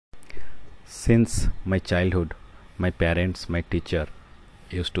Since my childhood, my parents, my teacher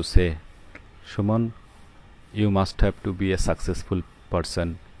used to say, Shuman, you must have to be a successful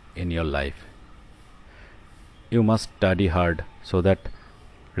person in your life. You must study hard so that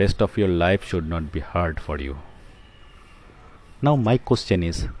rest of your life should not be hard for you. Now my question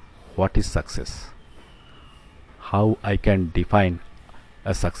is, what is success? How I can define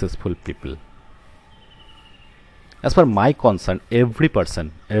a successful people? As per my concern, every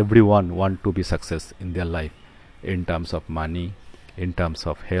person, everyone want to be success in their life in terms of money, in terms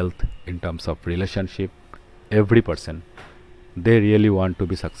of health, in terms of relationship. Every person, they really want to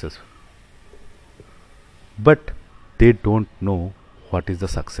be successful. But they don't know what is the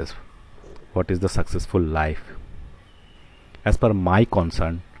success, what is the successful life. As per my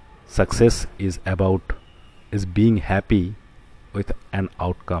concern, success is being happy with an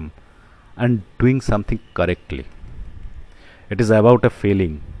outcome and doing something correctly. It is about a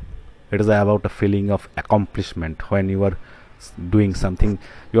feeling. It is about a feeling of accomplishment when you are doing something.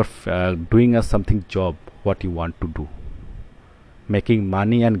 You are doing a something job what you want to do. Making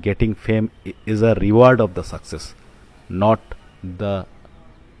money and getting fame is a reward of the success, not the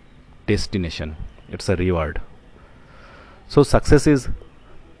destination. It's a reward. So success is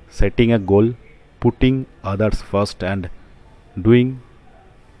setting a goal, putting others first, and doing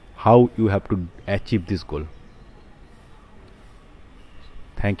how you have to achieve this goal.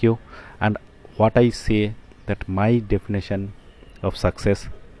 Thank you. And what I say that my definition of success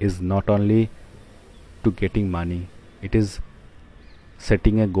is not only to getting money, it is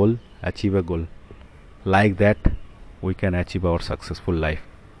setting a goal, achieve a goal. Like that we can achieve our successful life.